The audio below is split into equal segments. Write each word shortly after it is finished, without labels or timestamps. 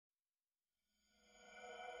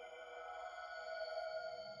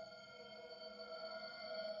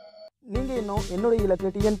நீங்கள் இன்னும் என்னுடைய இலக்கு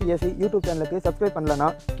TNPSC யூடியூப் சேனலுக்கு சப்ஸ்கிரைப் பண்ணலன்னா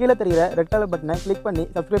கீழே தெரிகிற ரெட் கலர் பட்டனை கிளிக் பண்ணி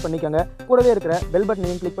சப்ஸ்கிரைப் பண்ணிக்கோங்க. கூடவே இருக்கிற பெல்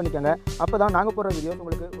பட்டனையும் கிளிக் பண்ணிக்கோங்க. அப்போ தான் நாங்கள் போடுற வீடியோ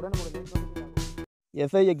உங்களுக்கு உடனுக்குடன்.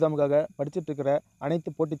 எஸ்ஐ எக்ஸாமுக்காக படிச்சுட்டு இருக்கிற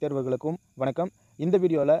அனைத்து போட்டித் தேர்வுகளுக்கும் வணக்கம். இந்த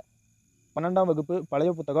வீடியோவில் 12ஆம் வகுப்பு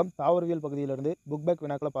பழைய புத்தகம் தாவரவியல் பகுதியிலிருந்து புக் பேக்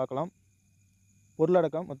வினாக்களை பார்க்கலாம்.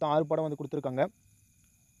 பொருளடக்கம் மொத்தம் 6 பாடம் கொடுத்துருக்காங்க.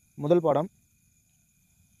 முதல் பாடம்,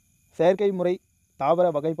 செயற்கை முறை தாவர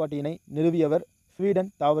வகைப்பாட்டினை நிறுவியவர் ஸ்வீடன்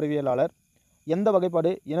தாவரவியலாளர். எந்த வகைப்பாடு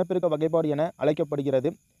இனப்பெருக்க வகைப்பாடு என அழைக்கப்படுகிறது?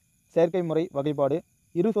 செயற்கை முறை வகைப்பாடு.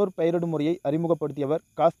 இருசோர் பெயரிடும் முறையை அறிமுகப்படுத்தியவர்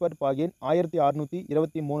காஸ்பர் பாகின்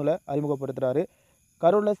 1623 அறிமுகப்படுத்துகிறாரு.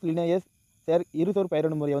 கரோலஸ் லினேயஸ் இருசோர்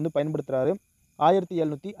பெயரிடும் முறையை பயன்படுத்துகிறாரு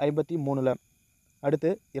 1753.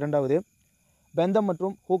 அடுத்து இரண்டாவது, பெந்தம்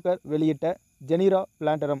மற்றும் ஹூக்கர் வெளியிட்ட ஜெனிரா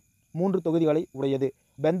பிளான்டரம் 3 தொகுதிகளை உடையது.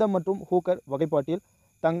 பெந்தம் மற்றும் ஹூக்கர் வகைப்பாட்டில்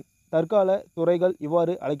தற்கால துறைகள்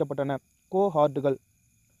இவ்வாறு அழைக்கப்பட்டன: கோஹார்டுகள்.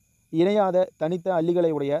 இணையாத தனித்த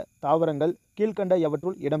அள்ளிகளை உடைய தாவரங்கள் கீழ்கண்ட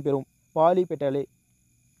எவற்றுள் இடம்பெறும்? பாலிபெட்டலே.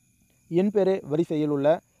 எண்பெரு வரிசையில் உள்ள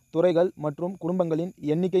துறைகள் மற்றும் குடும்பங்களின்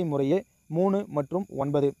எண்ணிக்கை முறையே 3 மற்றும்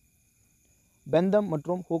 9. பெந்தம்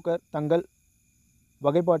மற்றும் ஹூக்கர் தங்கள்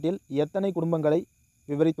வகைப்பாட்டில் எத்தனை குடும்பங்களை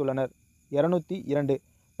விவரித்துள்ளனர்? 202.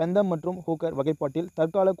 பெந்தம் மற்றும் ஹூக்கர் வகைப்பாட்டில்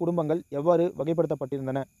தற்கால குடும்பங்கள் எவ்வாறு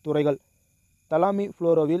வகைப்படுத்தப்பட்டிருந்தன? துறைகள். தலாமி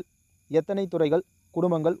ஃப்ளோரோவில் எத்தனை துறைகள்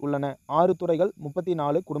குடும்பங்கள் உள்ளன? 6 துறைகள்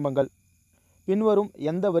 34 குடும்பங்கள். பின்வரும்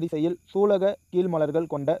எந்த வரிசையில் சூலக கீழ்மலர்கள்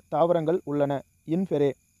கொண்ட தாவரங்கள் உள்ளன? இன்ஃபெரே.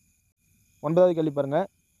 9வது கேள்வி பாருங்க.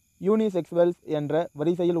 யூனிசெக்ஸ்வெல்ஸ் என்ற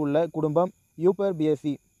வரிசையில் உள்ள குடும்பம்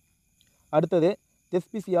யூப்பர்பியேசி. அடுத்தது,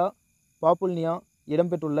 தெஸ்பிசியா பாப்புல்னியா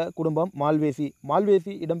இடம்பெற்றுள்ள குடும்பம் மால்வேசி.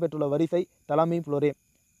 மால்வேசி இடம்பெற்றுள்ள வரிசை தலாமி ஃப்ளோரே.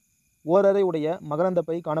 ஓரறை உடைய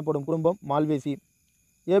மகரந்தப்பை காணப்படும் குடும்பம் மால்வேசி.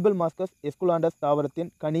 ஏபிள் மாஸ்கஸ் எஸ்குலாண்டஸ்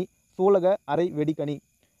தாவரத்தின் கனி சூலக அரை வெடிக்கனி.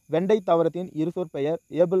 வெண்டை தாவரத்தின் இருசொற் பெயர்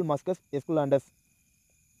ஏபிள் மாஸ்கஸ் எஸ்குலாண்டஸ்.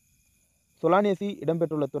 சொலானேசி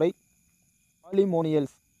இடம்பெற்றுள்ள துறை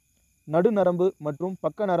பாலிமோனியல்ஸ். நடுநரம்பு மற்றும்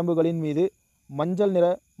பக்க நரம்புகளின் மீது மஞ்சள் நிற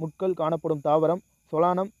முட்கள் காணப்படும் தாவரம்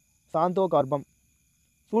சொலானம் சாந்தோகார்பம்.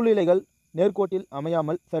 சூழ்நிலைகள் நேர்கோட்டில்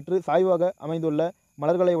அமையாமல் சற்று சாய்வாக அமைந்துள்ள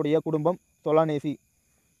மலர்களையுடைய குடும்பம் சொலானேசி.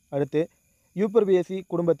 அடுத்து, யூப்பர்பியேசி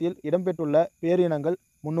குடும்பத்தில் இடம்பெற்றுள்ள பேரினங்கள்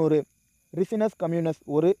 300. ரிசினஸ் கம்யூனஸ்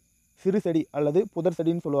ஒரு சிறு செடி அல்லது புதர்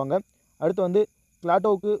செடின்னு சொல்லுவாங்க. அடுத்து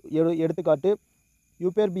கிளாட்டோவுக்கு எடுத்துக்காட்டு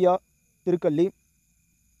யூப்பர்பியா திருக்கல்லி.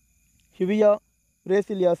 ஹிவியா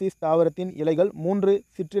பிரேசிலியாசிஸ் தாவரத்தின் இலைகள் 3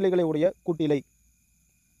 சிற்றிலைகளை உடைய கூட்டிலை.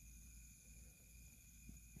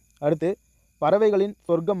 அடுத்து, பறவைகளின்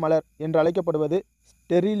சொர்க்கம் மலர் என்று அழைக்கப்படுவது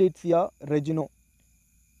ஸ்டெரிலிட்சியா ரெஜினோ.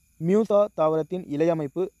 மியூசா தாவரத்தின்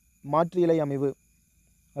இலையமைப்பு மாற்று இலை அமைவு.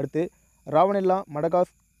 அடுத்து, ராவனெல்லா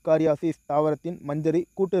மடகாஸ்காரியாசிஸ் தாவரத்தின் மஞ்சரி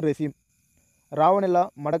கூட்டு ரெசிம். ராவனெல்லா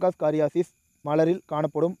மடகாஸ்காரியாசிஸ் மலரில்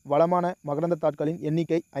காணப்படும் வளமான மகரந்த தாட்களின்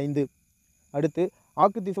எண்ணிக்கை 5. அடுத்து,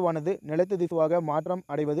 ஆக்கு திசுவானது நிலைத்த திசுவாக மாற்றம்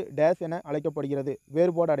அடைவது டேஸ் என அழைக்கப்படுகிறது?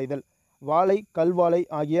 வேறுபாடு அடைதல். வாழை கல்வாழை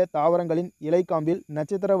ஆகிய தாவரங்களின் இலைக்காம்பில்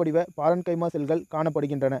நட்சத்திர வடிவ பாரன்கைமா செல்கள்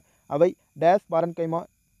காணப்படுகின்றன. அவை டேஸ் பாரன்கைமா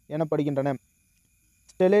எனப்படுகின்றன?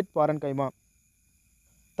 Stellate parenchyma.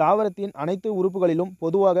 தாவரத்தின் அனைத்து உறுப்புகளிலும்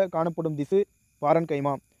பொதுவாக காணப்படும் திசு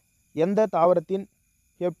பாரன்கைமா. எந்த தாவரத்தின்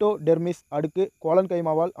ஹெப்டோடெர்மிஸ் அடுக்கு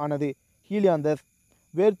கோலன்கைமாவால் ஆனது? ஹீலியாந்தஸ்.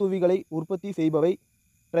 வேர்தூவிகளை உற்பத்தி செய்பவை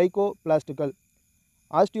ட்ரைகோபிளாஸ்டுகள்.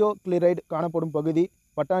 ஆஸ்டியோக்ளிரைடு காணப்படும் பகுதி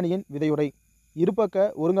பட்டாணியின் விதையுறை. இருபக்க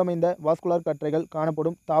ஒருங்கமைந்த வாஸ்குலார் கற்றைகள்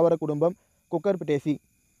காணப்படும் தாவர குடும்பம் குக்கர்பிட்டேசி.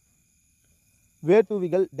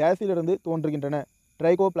 வேர்தூவிகள் டேஸிலிருந்து தோன்றுகின்றன?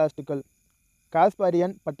 ட்ரைகோபிளாஸ்டுகள்.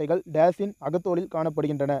 காஸ்பாரியன் பட்டைகள் டேஸின் அகத்தோலில்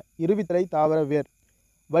காணப்படுகின்றன? இருவித்திரை தாவர வேர்.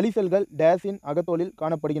 வலிசெல்கள் டேஸின் அகத்தோலில்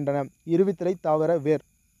காணப்படுகின்றன? இருவித்திரை தாவர வேர்.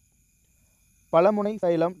 பலமுனை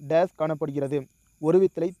சைலம் டேஸ் காணப்படுகிறது?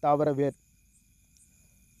 ஒருவித்திரை தாவர வேர்.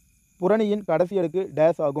 புரணியின் கடைசி அடுக்கு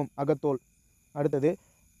டேஸ் ஆகும்? அகத்தோல். அடுத்தது,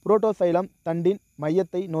 புரோட்டோசைலம் தண்டின்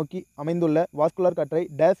மையத்தை நோக்கி அமைந்துள்ள வாஸ்குலர் கற்றை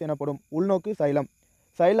டேஸ் எனப்படும்? உள்நோக்கு சைலம்.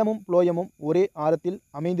 சைலமும் புளோயமும் ஒரே ஆரத்தில்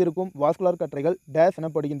அமைந்திருக்கும் வாஸ்குலர் கற்றைகள் டேஸ்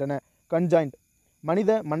எனப்படுகின்றன? கன்ஜாயிண்ட்.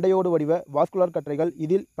 மனித மண்டையோடு வடிவ வாஸ்குலர் கற்றைகள்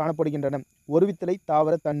இதில் காணப்படுகின்றன? ஒருவித்திரை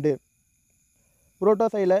தாவர தண்டு.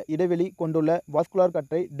 புரோட்டோசைல இடைவெளி கொண்டுள்ள வாஸ்குலர்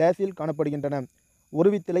கற்றை டேஸில் காணப்படுகின்றன?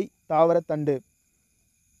 ஒருவித்திரை தாவர தண்டு.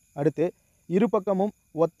 அடுத்து, இரு பக்கமும்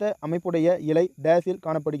ஒத்த அமைப்புடைய இலை டேஸில்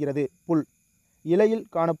காணப்படுகிறது? புல். இலையில்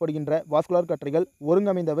காணப்படுகின்ற வாஸ்குலர் கற்றைகள்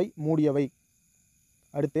ஒருங்கமைந்தவை மூடியவை.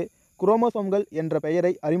 அடுத்து, குரோமோசோம்கள் என்ற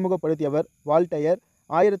பெயரை அறிமுகப்படுத்தியவர் வால்டயர்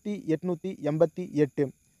 1888.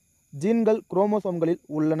 ஜீன்கள் குரோமோசோம்களில்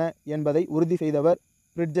உள்ளன என்பதை உறுதி செய்தவர்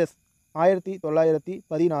பிரிட்ஜஸ்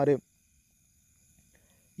 1916.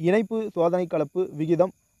 இணைப்பு சோதனை கலப்பு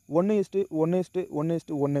விகிதம்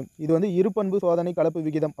 1:1:1:1. இது வந்து இருபண்பு சோதனை கலப்பு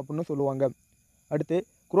விகிதம் அப்படின்னு சொல்லுவாங்க. அடுத்து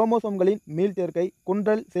குரோமோசோம்களின் மீள்தேர்க்கை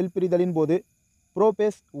குன்றல் செல் பிரிதலின் போது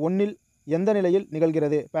புரோபேஸ் 1இல் எந்த நிலையில்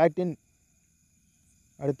நிகழ்கிறது? பேக்டின்.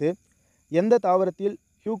 அடுத்து எந்த தாவரத்தில்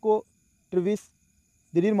ஹியூகோ ட்ரிவிஸ்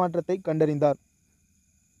திடீர் மாற்றத்தை கண்டறிந்தார்?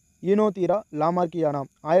 ஈனோதீரா லாமார்க்கியானா,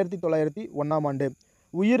 1901ஆம் ஆண்டு.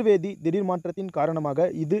 உயிர்வேதி திடீர் மாற்றத்தின் காரணமாக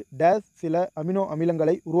இது டேஸ் சில அமினோ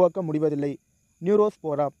அமிலங்களை உருவாக்க முடிவதில்லை.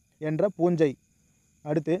 நியூரோஸ்போரா என்ற பூஞ்சை.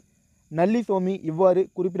 அடுத்து நல்லிசோமி இவ்வாறு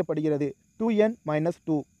குறிப்பிடப்படுகிறது.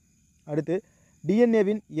 2n-2. அடுத்து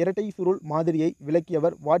டிஎன்ஏவின் இரட்டை சுருள் மாதிரியை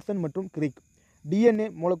விளக்கியவர் வாட்சன் மற்றும் கிரிக். டிஎன்ஏ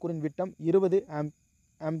மூலக்கூறின் விட்டம் 20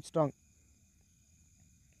 ஆம்ஸ்ட்ராங்.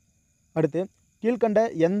 அடுத்து கீழ்கண்ட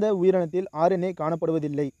எந்த உயிரினத்தில் ஆர்என்ஏ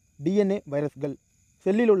காணப்படுவதில்லை? டிஎன்ஏ வைரஸ்கள்.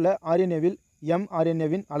 செல்லில் உள்ள ஆர்என்ஏவில்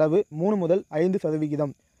mRNAவின் அளவு 3 முதல்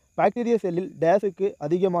 5%. பாக்டீரிய செல்லில் டேஸுக்கு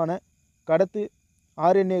அதிகமான கடத்து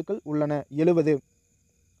ஆர்என்ஏக்கள் உள்ளன? 70.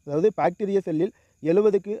 அதாவது பாக்டீரிய செல்லில்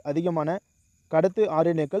 70க்கு அதிகமான கடத்து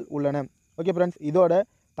ஆர்என்ஏக்கள் உள்ளன. ஓகே ஃப்ரெண்ட்ஸ், இதோட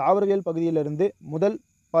தாவரவியல் பகுதியிலிருந்து முதல்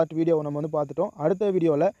பார்ட் வீடியோவை நம்ம வந்து பார்த்துட்டோம். அடுத்த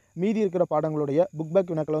வீடியோவில் மீதி இருக்கிற பாடங்களுடைய புக்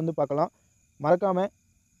பேக் வினாக்களை வந்து பார்க்கலாம். மறக்காமல்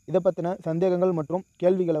இதை பற்றின சந்தேகங்கள் மற்றும்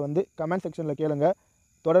கேள்விகளை வந்து கமெண்ட் செக்ஷனில் கேளுங்க.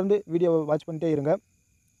 தொடர்ந்து வீடியோவை வாட்ச் பண்ணிட்டே இருங்க.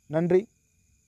 நன்றி.